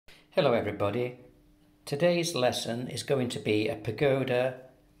Hello everybody. Today's lesson is going to be a pagoda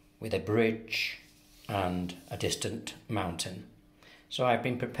with a bridge and a distant mountain. So I've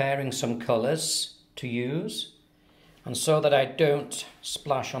been preparing some colours to use, and so that I don't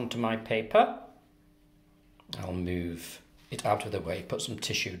splash onto my paper, I'll move it out of the way, put some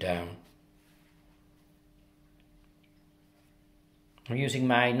tissue down. I'm using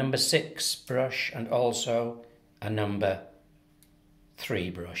my number 6 brush and also a number 3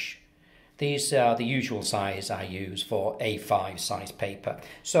 brush. These are the usual size I use for A5 size paper.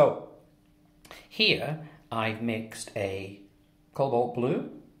 So here I've mixed a cobalt blue,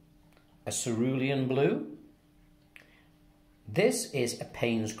 a cerulean blue. This is a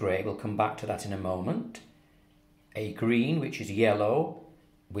Payne's grey, we'll come back to that in a moment. A green, which is yellow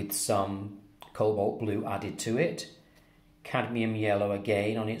with some cobalt blue added to it. Cadmium yellow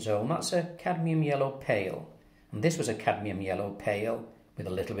again on its own, that's a cadmium yellow pale. And this was a cadmium yellow pale with a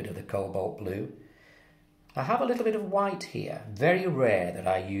little bit of the cobalt blue. I have a little bit of white here. Very rare that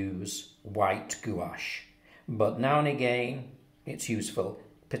I use white gouache, but now and again it's useful,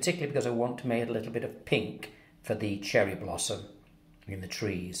 particularly because I want to make a little bit of pink for the cherry blossom in the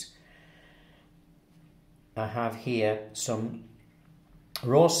trees. I have here some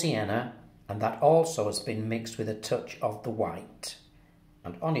raw sienna, and that also has been mixed with a touch of the white.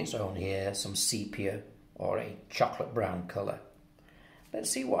 And on its own here, some sepia or a chocolate brown colour. Let's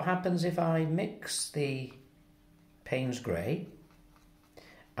see what happens if I mix the Payne's grey,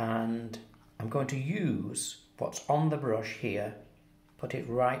 and I'm going to use what's on the brush here, put it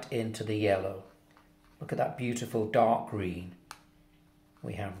right into the yellow. Look at that beautiful dark green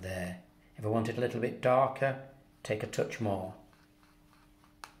we have there. If I want it a little bit darker, take a touch more.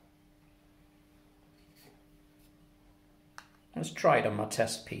 Let's try it on my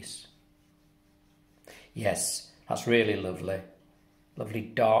test piece. Yes, that's really lovely. Lovely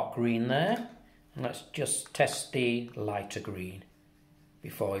dark green there. And let's just test the lighter green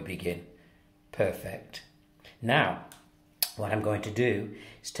before we begin. Perfect. Now, what I'm going to do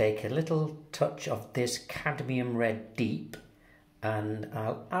is take a little touch of this cadmium red deep, and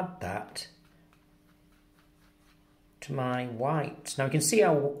I'll add that to my white. Now you can see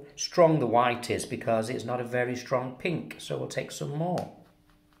how strong the white is because it's not a very strong pink, so we'll take some more.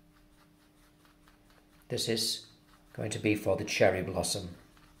 This is going to be for the cherry blossom.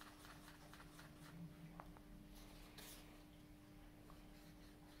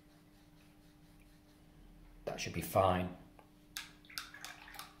 That should be fine.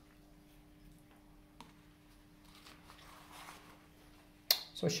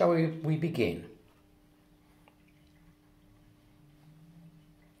 So shall we begin?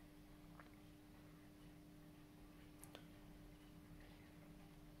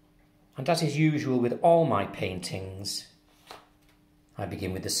 And as is usual with all my paintings, I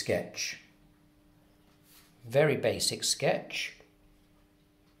begin with the sketch. Very basic sketch.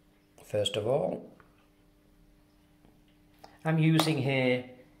 First of all, I'm using here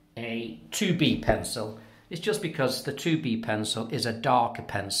a 2B pencil. It's just because the 2B pencil is a darker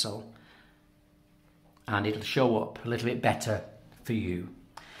pencil and it'll show up a little bit better for you.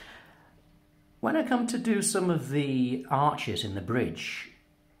 When I come to do some of the arches in the bridge,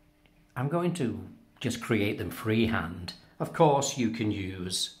 I'm going to just create them freehand. Of course, you can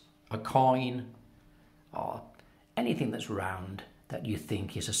use a coin or anything that's round that you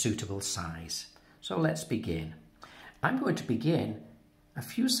think is a suitable size. So let's begin. I'm going to begin a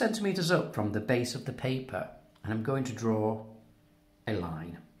few centimetres up from the base of the paper, and I'm going to draw a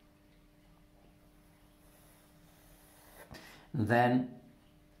line. And then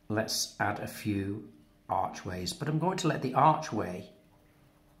let's add a few archways, but I'm going to let the archway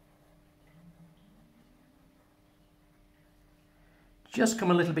just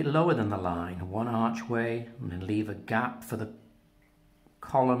come a little bit lower than the line, one archway, and then leave a gap for the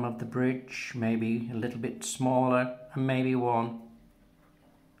column of the bridge, maybe a little bit smaller, and maybe one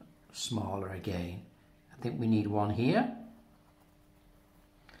smaller again. I think we need one here,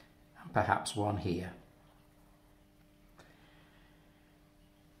 and perhaps one here.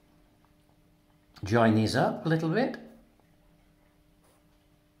 Join these up a little bit,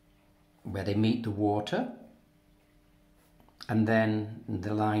 where they meet the water. And then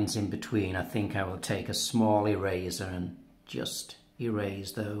the lines in between, I think I will take a small eraser and just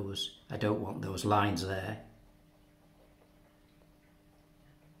erase those. I don't want those lines there.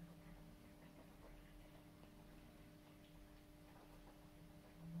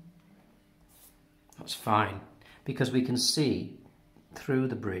 That's fine, because we can see through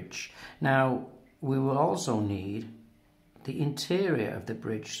the bridge. Now, we will also need the interior of the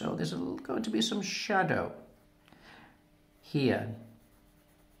bridge, so there's going to be some shadow here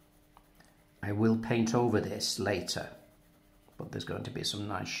I will paint over this later, but there's going to be some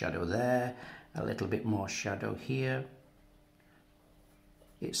nice shadow there, a little bit more shadow here.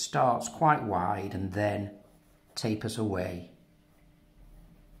 It starts quite wide and then tapers away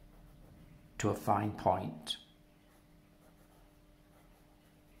to a fine point.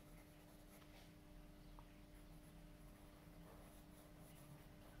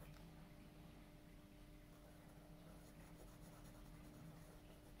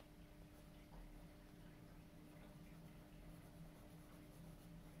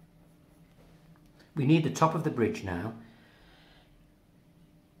 We need the top of the bridge now.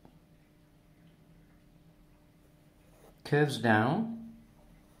 Curves down.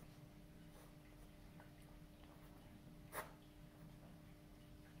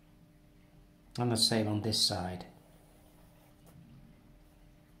 And the same on this side.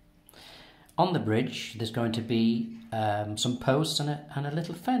 On the bridge there's going to be some posts and a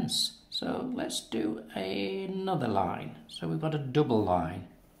little fence. So let's do another line. So we've got a double line.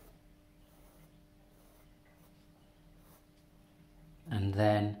 And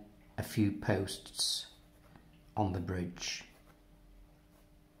then a few posts on the bridge.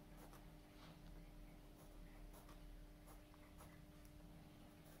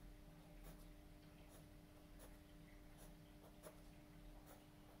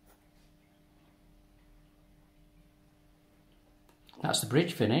 That's the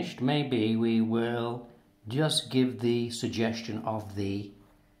bridge finished. Maybe we will just give the suggestion of the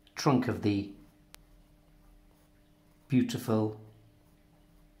trunk of the beautiful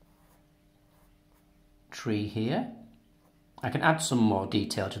tree here. I can add some more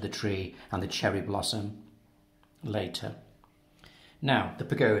detail to the tree and the cherry blossom later. Now, the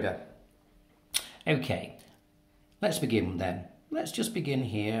pagoda. Okay, let's begin then. Let's just begin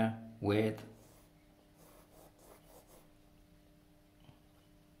here with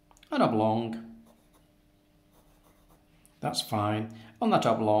an oblong. That's fine. On that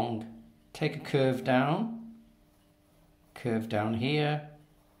oblong, take a curve down here,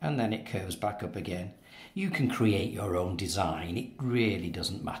 and then it curves back up again. You can create your own design, it really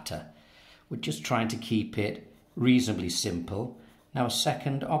doesn't matter. We're just trying to keep it reasonably simple. Now a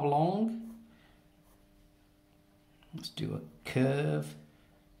second oblong. Let's do a curve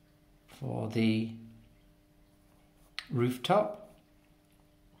for the rooftop.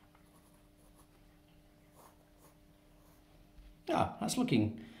 Ah, that's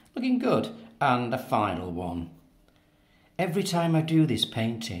looking good. And a final one. Every time I do this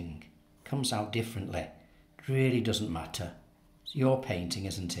painting, it comes out differently. It really doesn't matter. It's your painting,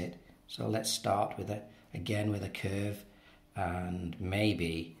 isn't it? So let's start with again with a curve, and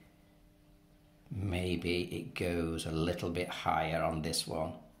maybe it goes a little bit higher on this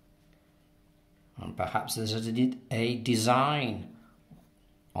one. And perhaps there's a design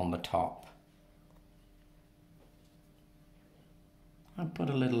on the top. I'll put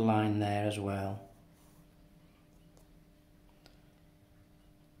a little line there as well.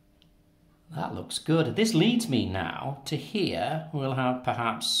 That looks good. This leads me now to here. We'll have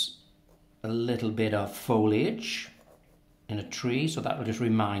perhaps a little bit of foliage in a tree, so that will just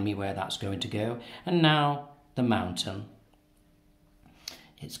remind me where that's going to go. And now the mountain.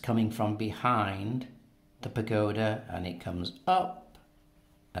 It's coming from behind the pagoda, and it comes up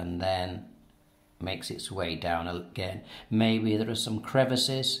and then makes its way down again. Maybe there are some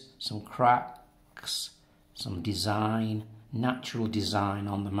crevices, some cracks, some design, natural design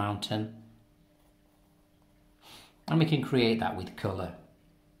on the mountain. And we can create that with colour.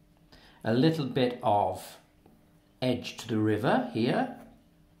 A little bit of edge to the river here.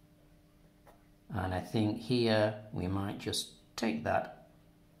 And I think here we might just take that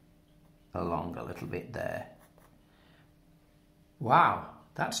along a little bit there. Wow,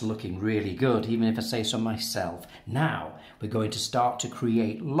 that's looking really good, even if I say so myself. Now we're going to start to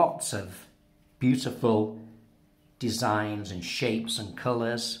create lots of beautiful designs and shapes and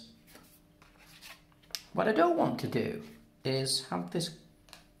colours. What I don't want to do is have this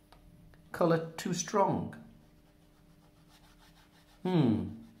colour too strong.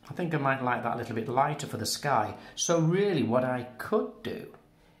 I think I might like that a little bit lighter for the sky. So really what I could do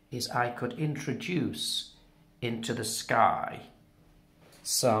is I could introduce into the sky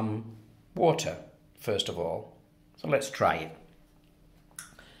some water, first of all. So let's try it.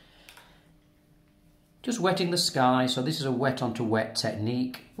 Just wetting the sky, so this is a wet onto wet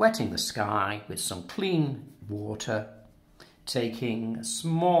technique. Wetting the sky with some clean water, taking a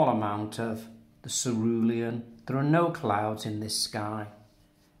small amount of the cerulean. There are no clouds in this sky.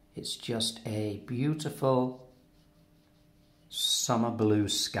 It's just a beautiful summer blue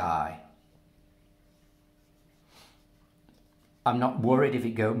sky. I'm not worried if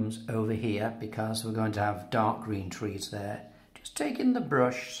it goes over here because we're going to have dark green trees there. Just taking the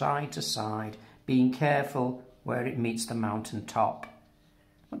brush side to side, being careful where it meets the mountain top.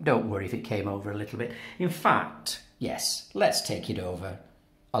 Don't worry if it came over a little bit. In fact, yes, let's take it over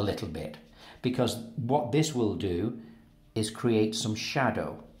a little bit, because what this will do is create some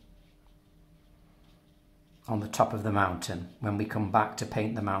shadow on the top of the mountain. When we come back to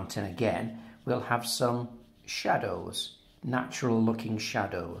paint the mountain again, we'll have some shadows, natural looking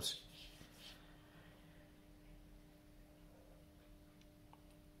shadows.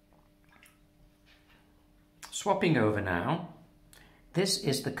 Swapping over now, this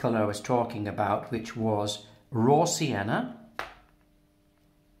is the colour I was talking about, which was raw sienna.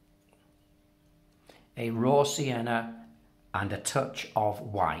 A raw sienna and a touch of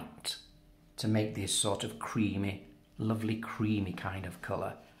white to make this sort of creamy, lovely creamy kind of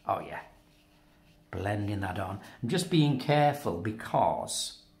colour. Oh yeah, blending that on. I'm just being careful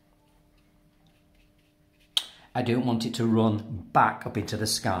because I don't want it to run back up into the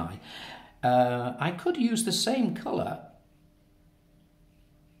sky. I could use the same colour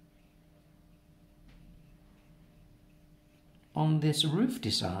on this roof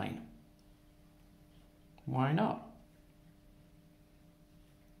design. Why not?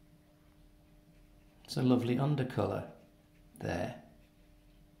 It's a lovely undercolour there.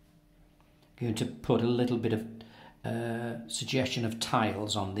 Going to put a little bit of suggestion of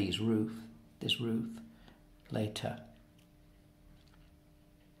tiles on this roof later.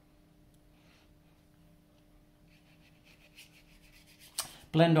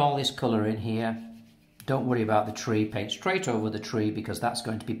 Blend all this colour in here. Don't worry about the tree. Paint straight over the tree because that's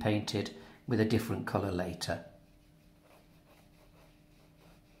going to be painted with a different colour later.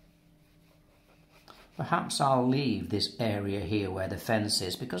 Perhaps I'll leave this area here where the fence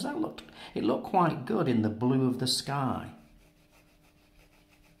is because it looked quite good in the blue of the sky.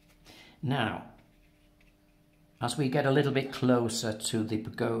 Now, as we get a little bit closer to the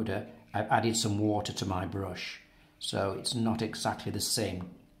pagoda, I've added some water to my brush, so it's not exactly the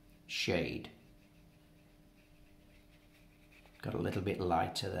same shade. Got a little bit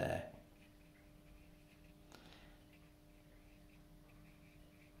lighter there.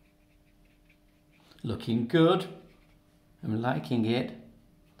 Looking good. I'm liking it.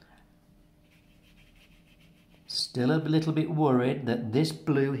 Still a little bit worried that this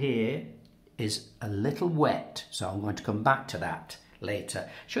blue here is a little wet, so I'm going to come back to that later.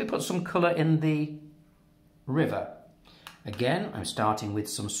 Shall we put some colour in the river? Again, I'm starting with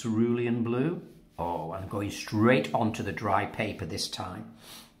some cerulean blue. Oh, I'm going straight onto the dry paper this time.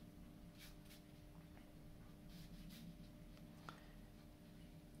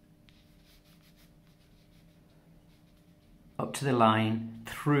 Up to the line,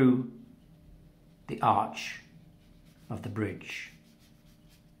 through the arch of the bridge.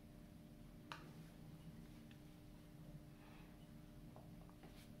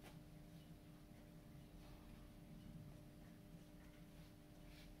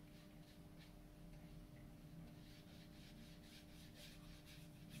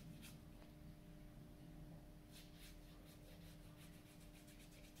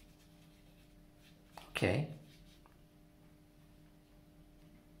 Okay.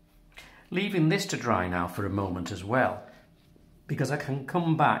 Leaving this to dry now for a moment as well, because I can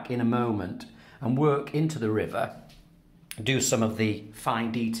come back in a moment and work into the river, do some of the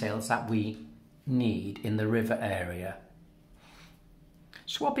fine details that we need in the river area.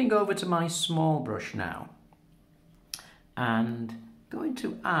 Swapping over to my small brush now and going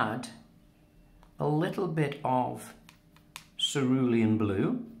to add a little bit of cerulean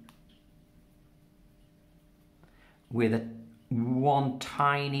blue with one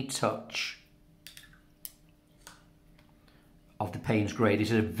tiny touch of the Payne's grey.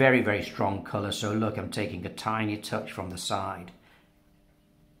 This is a very, very strong colour, so look, I'm taking a tiny touch from the side.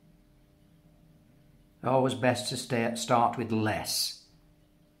 Always best to start with less.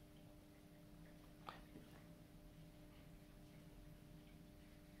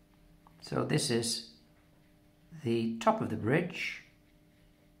 So this is the top of the bridge,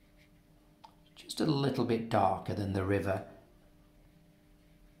 just a little bit darker than the river.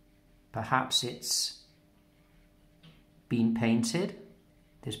 Perhaps it's been painted,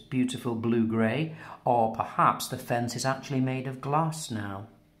 this beautiful blue-grey, or perhaps the fence is actually made of glass now.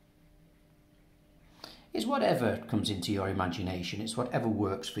 It's whatever comes into your imagination, it's whatever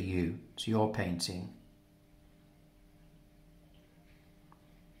works for you, it's your painting.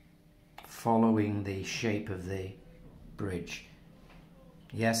 Following the shape of the bridge.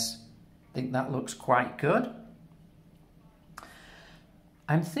 Yes, I think that looks quite good.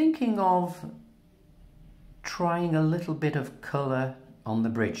 I'm thinking of trying a little bit of colour on the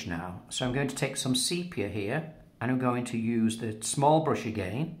bridge now. So I'm going to take some sepia here and I'm going to use the small brush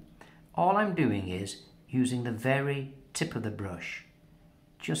again. All I'm doing is using the very tip of the brush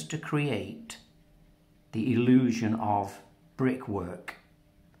just to create the illusion of brickwork.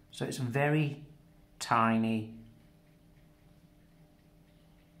 So it's very tiny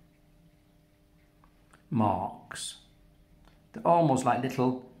marks. They're almost like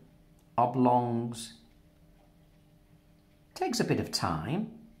little oblongs. Takes a bit of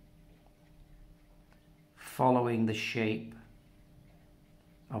time following the shape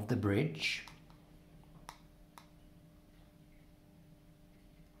of the bridge.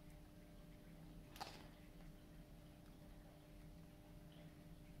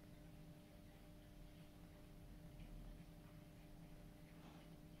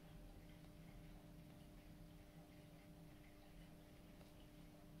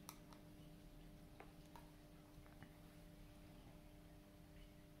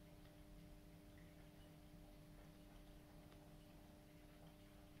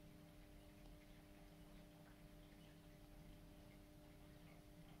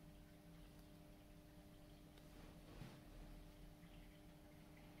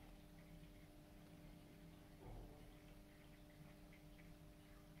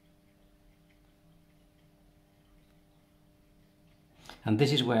 And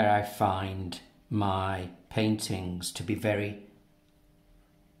this is where I find my paintings to be very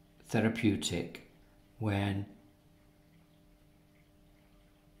therapeutic, when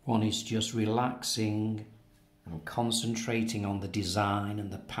one is just relaxing and concentrating on the design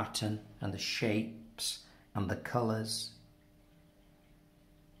and the pattern and the shapes and the colours.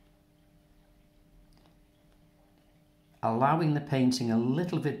 Allowing the painting a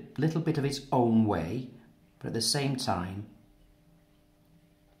little bit of its own way, but at the same time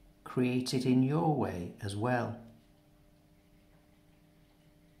create it in your way as well.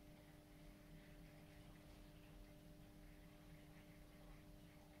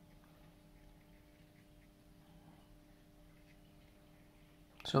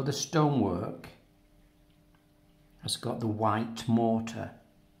 So the stonework has got the white mortar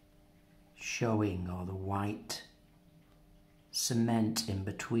showing, or the white cement in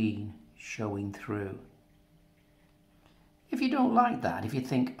between showing through. If you don't like that, if you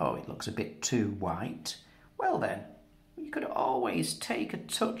think, oh, it looks a bit too white, well then, you could always take a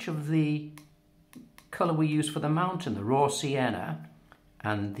touch of the colour we use for the mountain, the raw sienna,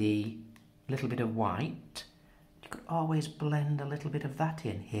 and the little bit of white. You could always blend a little bit of that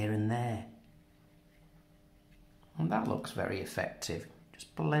in here and there. And that looks very effective.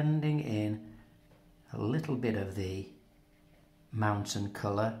 Just blending in a little bit of the mountain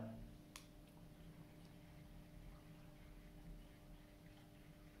colour.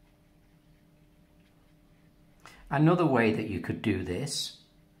 Another way that you could do this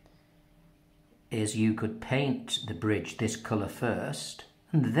is you could paint the bridge this colour first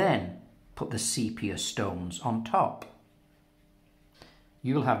and then put the sepia stones on top.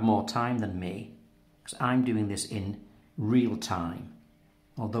 You'll have more time than me because I'm doing this in real time.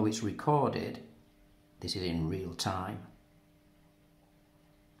 Although it's recorded, this is in real time.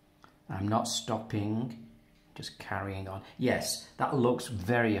 I'm not stopping, just carrying on. Yes, that looks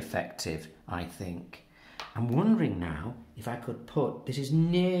very effective, I think. I'm wondering now if I could put, this is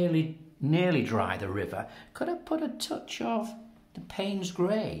nearly dry, the river, could I put a touch of the Payne's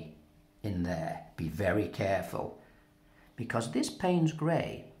grey in there? Be very careful, because this Payne's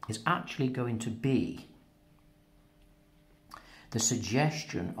grey is actually going to be the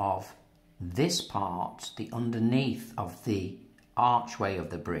suggestion of this part, the underneath of the archway of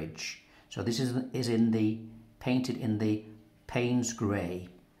the bridge. So this is painted in the Payne's grey,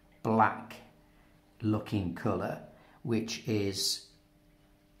 black looking colour, which is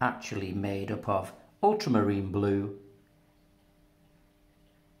actually made up of ultramarine blue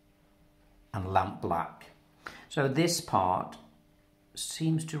and lamp black. So this part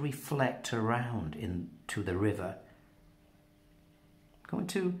seems to reflect around into the river. I'm going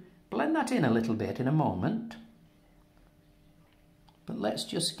to blend that in a little bit in a moment, but let's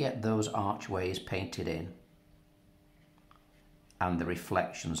just get those archways painted in and the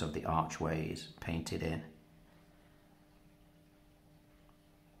reflections of the archways painted in.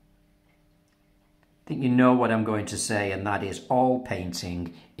 I think you know what I'm going to say, and that is all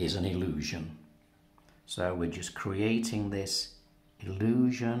painting is an illusion. So we're just creating this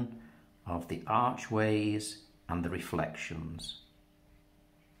illusion of the archways and the reflections.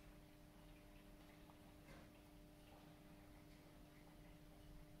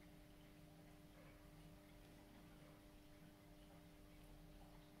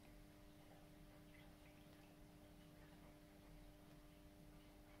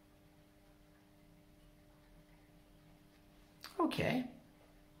 Okay.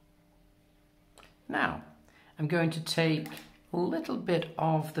 Now, I'm going to take a little bit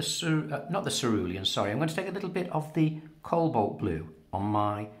of the, not the cerulean, sorry. I'm going to take a little bit of the cobalt blue on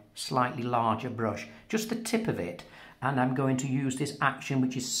my slightly larger brush, just the tip of it. And I'm going to use this action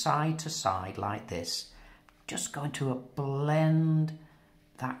which is side to side like this. Just going to blend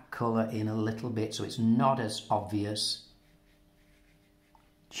that colour in a little bit so it's not as obvious.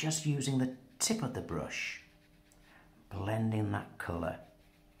 Just using the tip of the brush, blending that colour.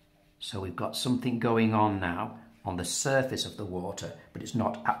 So we've got something going on now on the surface of the water, but it's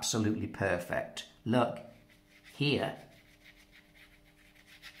not absolutely perfect. Look, here,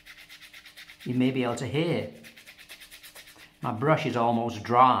 you may be able to hear my brush is almost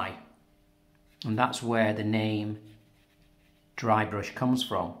dry, and that's where the name dry brush comes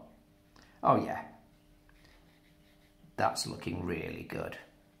from. Oh yeah, that's looking really good.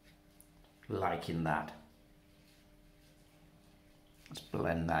 Liking that. Let's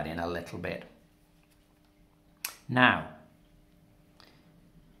blend that in a little bit. Now,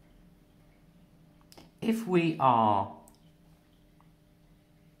 if we are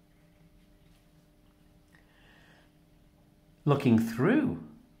looking through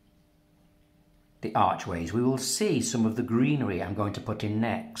the archways, we will see some of the greenery I'm going to put in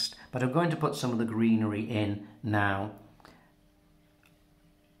next. But I'm going to put some of the greenery in now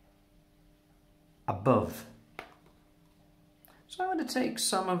above. So I'm going to take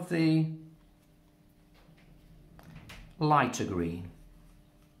some of the lighter green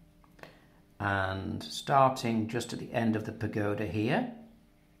and starting just at the end of the pagoda here,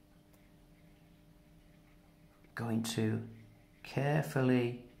 going to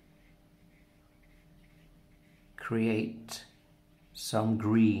carefully create some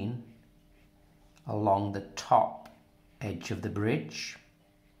green along the top edge of the bridge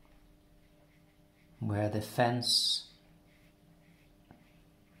where the fence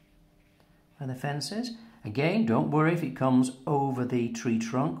is. Again, don't worry if it comes over the tree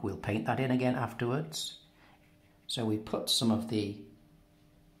trunk, we'll paint that in again afterwards. So we put some of the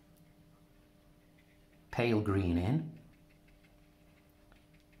pale green in.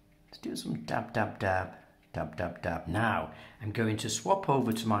 Let's do some dab, dab, dab, dab, dab, dab. Now I'm going to swap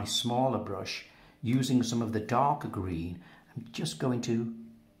over to my smaller brush using some of the darker green. I'm just going to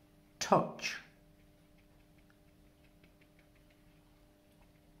touch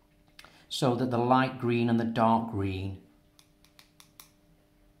so that the light green and the dark green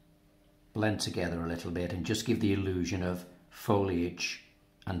blend together a little bit and just give the illusion of foliage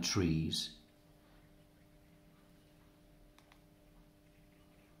and trees.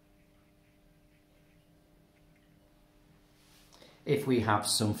 If we have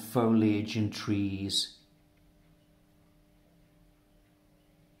some foliage and trees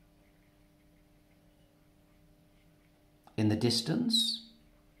in the distance,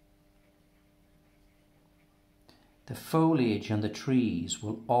 the foliage and the trees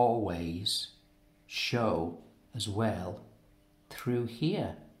will always show as well through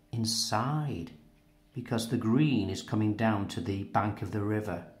here, inside, because the green is coming down to the bank of the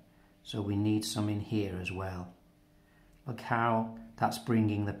river. So we need some in here as well. Look how that's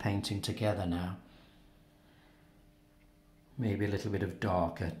bringing the painting together now. Maybe a little bit of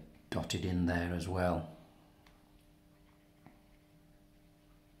darker dotted in there as well.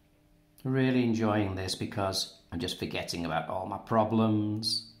 Really enjoying this because I'm just forgetting about all my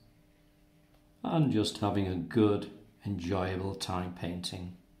problems and just having a good, enjoyable time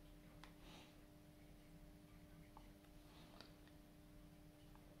painting.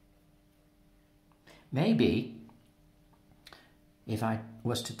 Maybe if I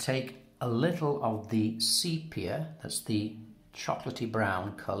was to take a little of the sepia, that's the chocolatey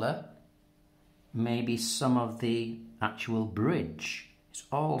brown colour, maybe some of the actual bridge is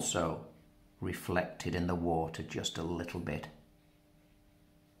also reflected in the water just a little bit.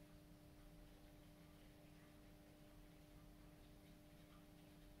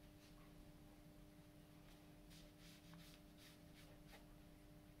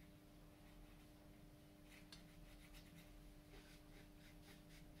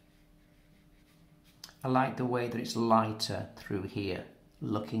 I like the way that it's lighter through here,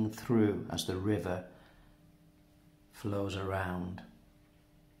 looking through as the river flows around.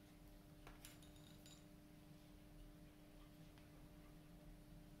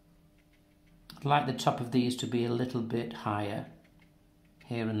 I'd like the top of these to be a little bit higher,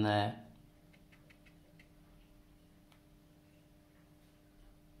 here and there.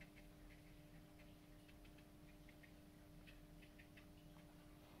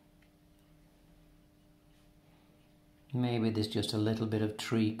 Maybe there's just a little bit of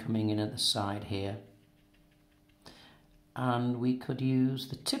tree coming in at the side here. and we could use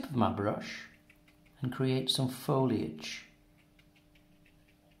the tip of my brush and create some foliage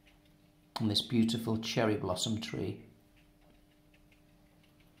on this beautiful cherry blossom tree.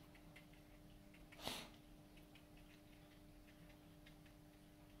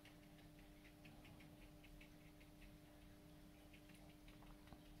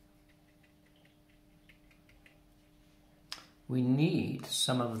 We need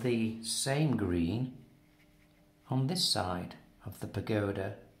some of the same green on this side of the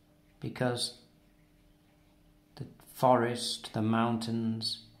pagoda, because the forest, the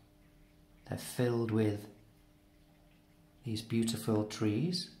mountains, they're filled with these beautiful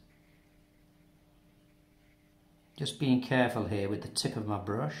trees. Just being careful here with the tip of my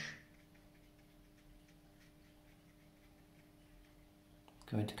brush.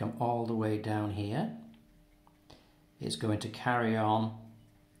 Going to come all the way down here. It's going to carry on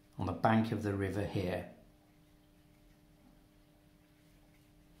the bank of the river here.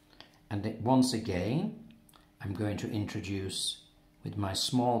 And once again, I'm going to introduce with my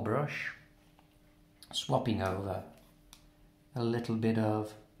small brush, swapping over a little bit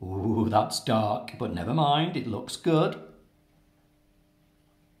of, ooh, that's dark, but never mind, it looks good.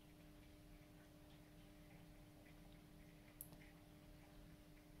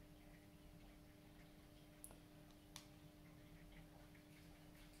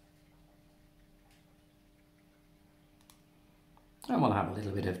 And we'll have a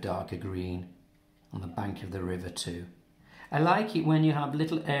little bit of darker green on the bank of the river too. I like it when you have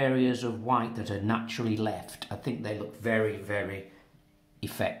little areas of white that are naturally left. I think they look very, very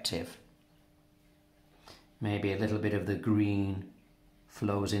effective. Maybe a little bit of the green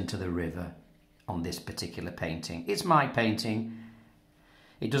flows into the river on this particular painting. It's my painting.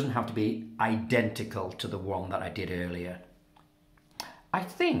 It doesn't have to be identical to the one that I did earlier. I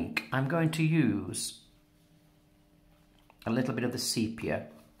think I'm going to use a little bit of the sepia,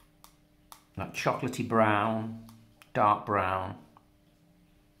 that chocolatey brown, dark brown.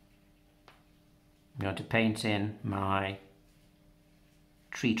 I'm going to paint in my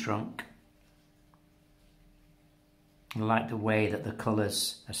tree trunk. I like the way that the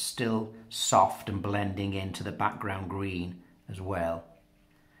colours are still soft and blending into the background green as well.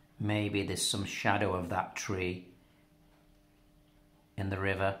 Maybe there's some shadow of that tree in the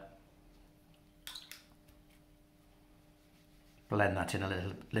river. Blend that in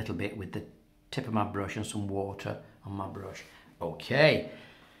a little bit with the tip of my brush and some water on my brush. Okay,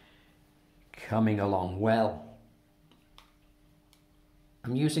 coming along well.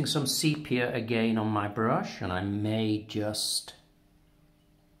 I'm using some sepia again on my brush, and I may just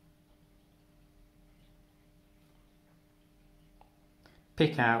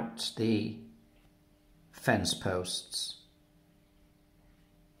pick out the fence posts.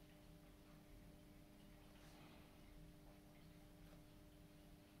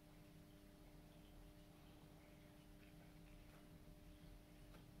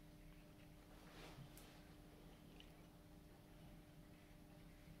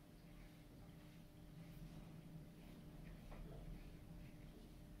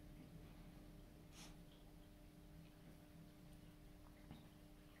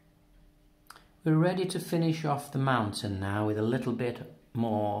 We're ready to finish off the mountain now with a little bit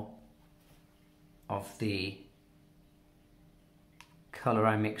more of the colour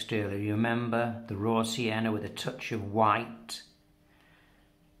I mixed earlier. You remember the raw sienna with a touch of white?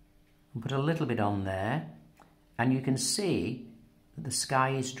 Put a little bit on there, and you can see that the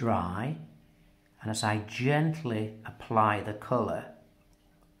sky is dry, and as I gently apply the colour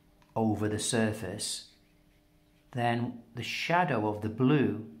over the surface, then the shadow of the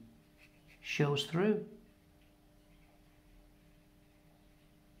blue shows through.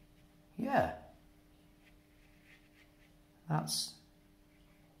 Yeah, that's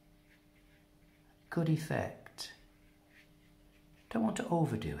a good effect. Don't want to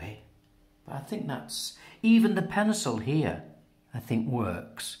overdo it, but I think that's, even the pencil here I think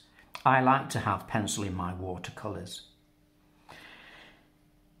works. I like to have pencil in my watercolours.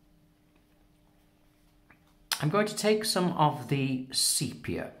 I'm going to take some of the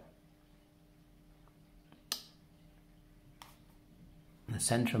sepia in the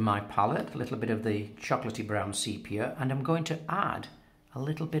centre of my palette, a little bit of the chocolatey brown sepia, and I'm going to add a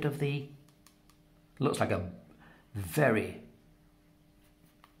little bit of the, looks like a very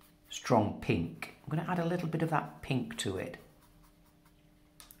strong pink. I'm going to add a little bit of that pink to it.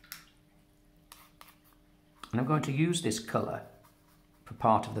 And I'm going to use this colour for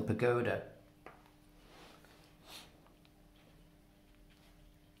part of the pagoda.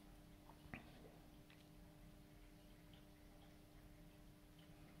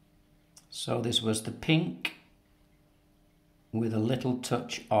 So this was the pink with a little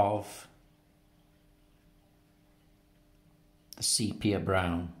touch of the sepia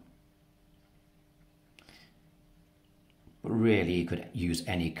brown. But really you could use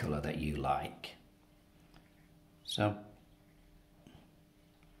any colour that you like. So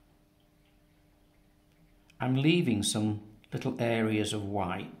I'm leaving some little areas of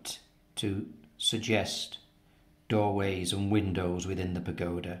white to suggest doorways and windows within the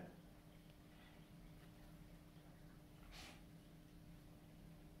pagoda.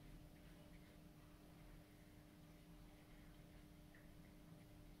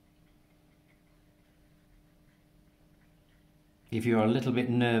 If you're a little bit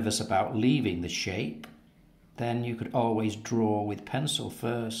nervous about leaving the shape, then you could always draw with pencil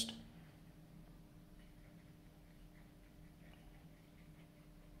first.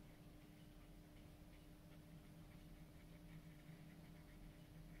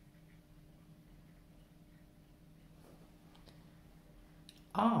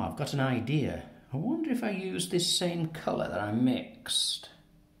 I've got an idea. I wonder if I use this same colour that I mixed.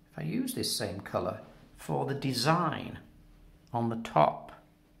 If I use this same colour for the design on the top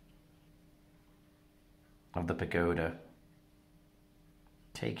of the pagoda,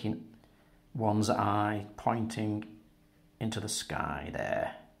 taking one's eye, pointing into the sky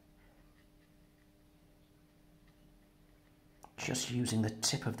there. Just using the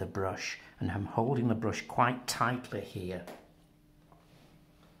tip of the brush, and I'm holding the brush quite tightly here.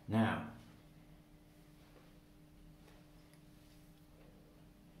 Now,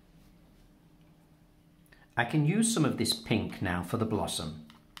 I can use some of this pink now for the blossom.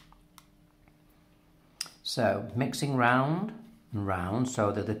 So mixing round and round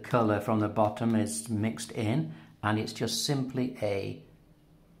so that the colour from the bottom is mixed in, and it's just simply a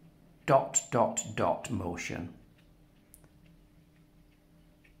dot dot dot motion.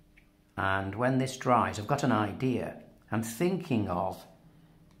 And when this dries, I've got an idea. I'm thinking of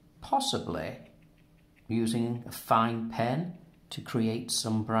possibly using a fine pen to create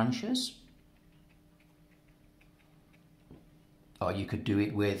some branches. Or you could do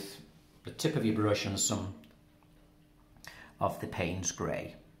it with the tip of your brush and some of the Payne's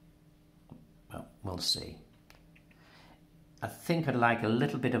grey. Well, we'll see. I think I'd like a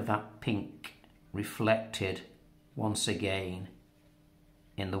little bit of that pink reflected once again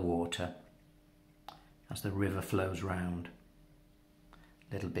in the water as the river flows round.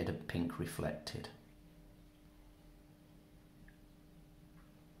 A little bit of pink reflected.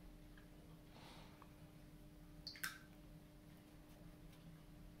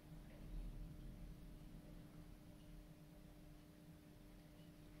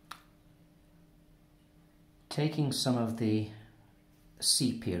 Taking some of the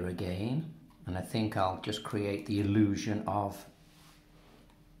sepia again, and I think I'll just create the illusion of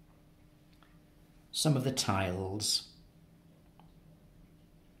some of the tiles.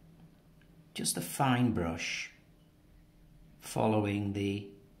 Just a fine brush, following the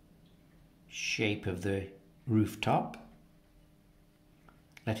shape of the rooftop,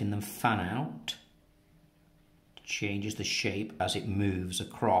 letting them fan out. It changes the shape as it moves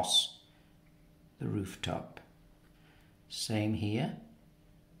across the rooftop. Same here.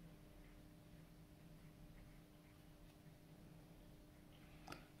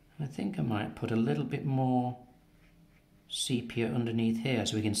 I think I might put a little bit more sepia underneath here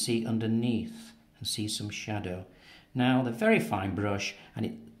so we can see underneath and see some shadow. Now the very fine brush, and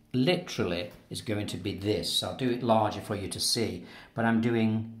it literally is going to be this. I'll do it larger for you to see, but I'm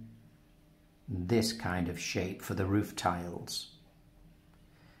doing this kind of shape for the roof tiles.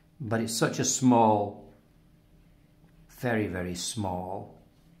 But it's such a small, very, very small,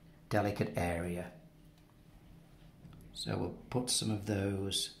 delicate area. So we'll put some of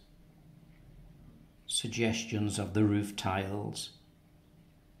those suggestions of the roof tiles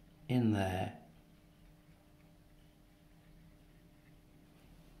in there.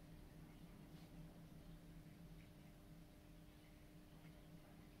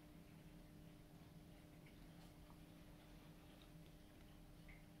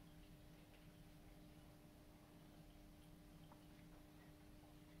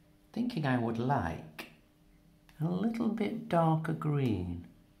 Thinking I would like a little bit darker green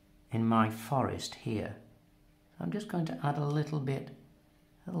in my forest here. I'm just going to add a little bit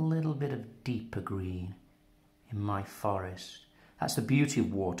of deeper green in my forest. That's the beauty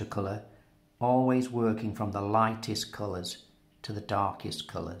of watercolour, always working from the lightest colours to the darkest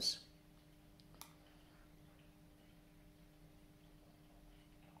colours.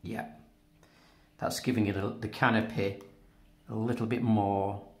 Yeah, that's giving it the canopy a little bit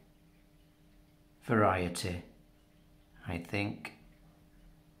more variety, I think.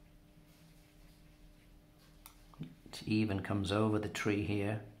 It even comes over the tree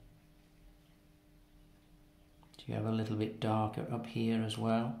here. Do you have a little bit darker up here as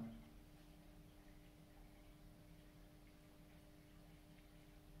well?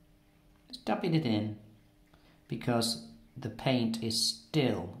 Just dabbing it in because the paint is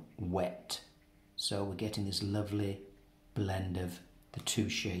still wet. So we're getting this lovely blend of the two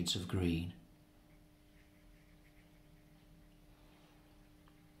shades of green.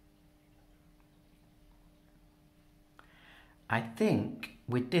 I think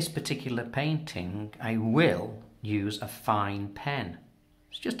with this particular painting I will use a fine pen.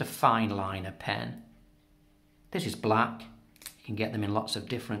 It's just a fine liner pen. This is black. You can get them in lots of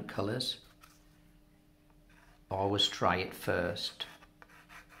different colours. Always try it first.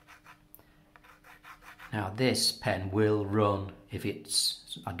 Now this pen will run if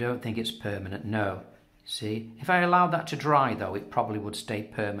it's, I don't think it's permanent, no. See, if I allowed that to dry though, it probably would stay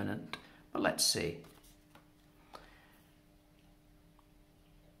permanent. But let's see.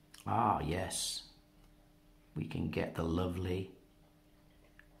 Ah, yes. We can get the lovely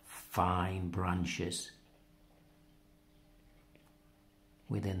fine branches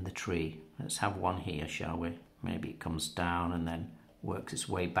within the tree. Let's have one here, shall we? Maybe it comes down and then works its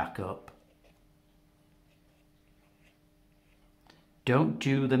way back up. Don't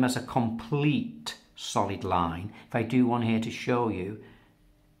do them as a complete solid line. If I do one here to show you,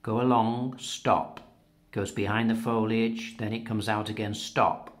 go along, stop, goes behind the foliage, then it comes out again,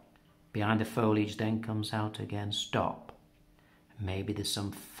 stop. Behind the foliage, then comes out again, stop. Maybe there's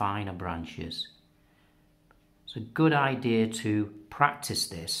some finer branches. It's a good idea to practice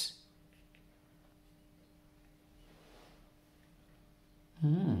this.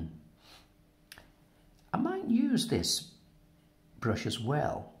 I might use this brush as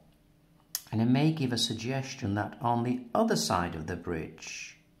well, and I may give a suggestion that on the other side of the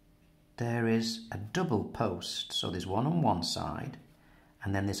bridge there is a double post. So there's one on one side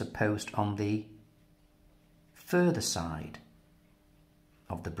and then there's a post on the further side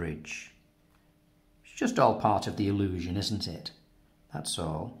of the bridge. It's just all part of the illusion, isn't it? That's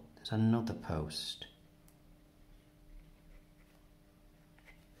all. There's another post.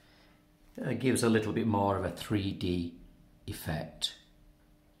 It gives a little bit more of a 3D effect.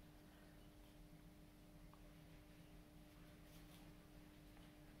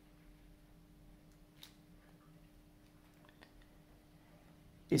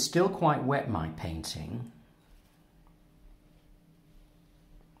 It's still quite wet, my painting.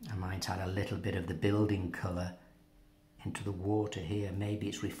 I might add a little bit of the building colour into the water here. Maybe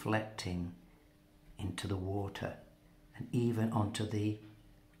it's reflecting into the water and even onto the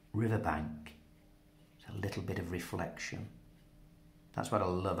riverbank. It's a little bit of reflection. That's what I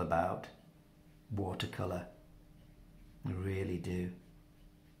love about watercolour. I really do.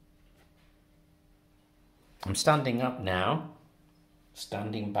 I'm standing up now.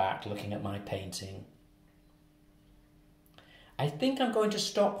 Standing back, looking at my painting. I think I'm going to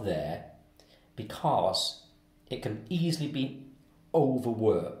stop there because it can easily be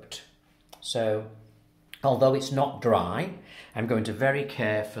overworked. So, although it's not dry, I'm going to very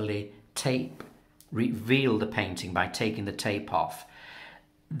carefully reveal the painting by taking the tape off.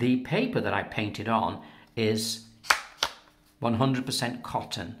 The paper that I painted on is 100%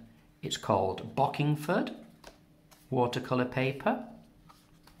 cotton. It's called Bockingford watercolour paper.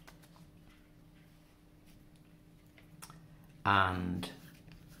 And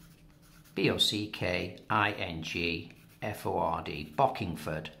Bockingford,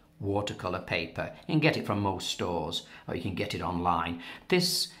 Bockingford watercolour paper. You can get it from most stores or you can get it online.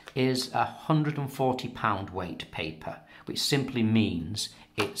 This is a £140 weight paper, which simply means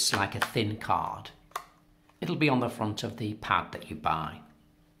it's like a thin card. It'll be on the front of the pad that you buy.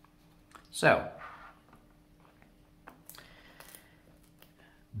 So,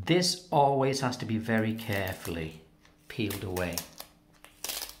 this always has to be very carefully peeled away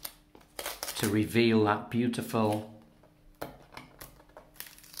to reveal that beautiful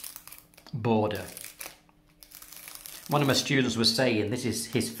border. One of my students was saying this is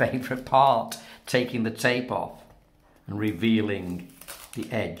his favourite part, taking the tape off and revealing the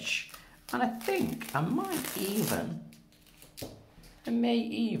edge. And I think I may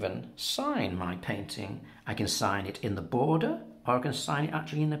even sign my painting. I can sign it in the border or I can sign it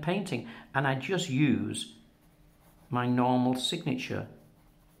actually in the painting, and I just use my normal signature.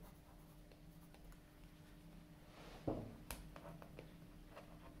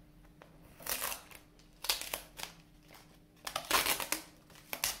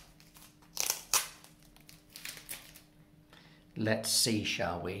 Let's see,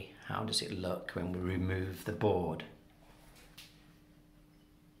 shall we? How does it look when we remove the board?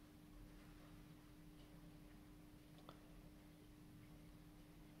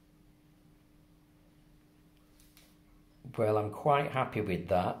 Well, I'm quite happy with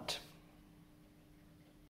that.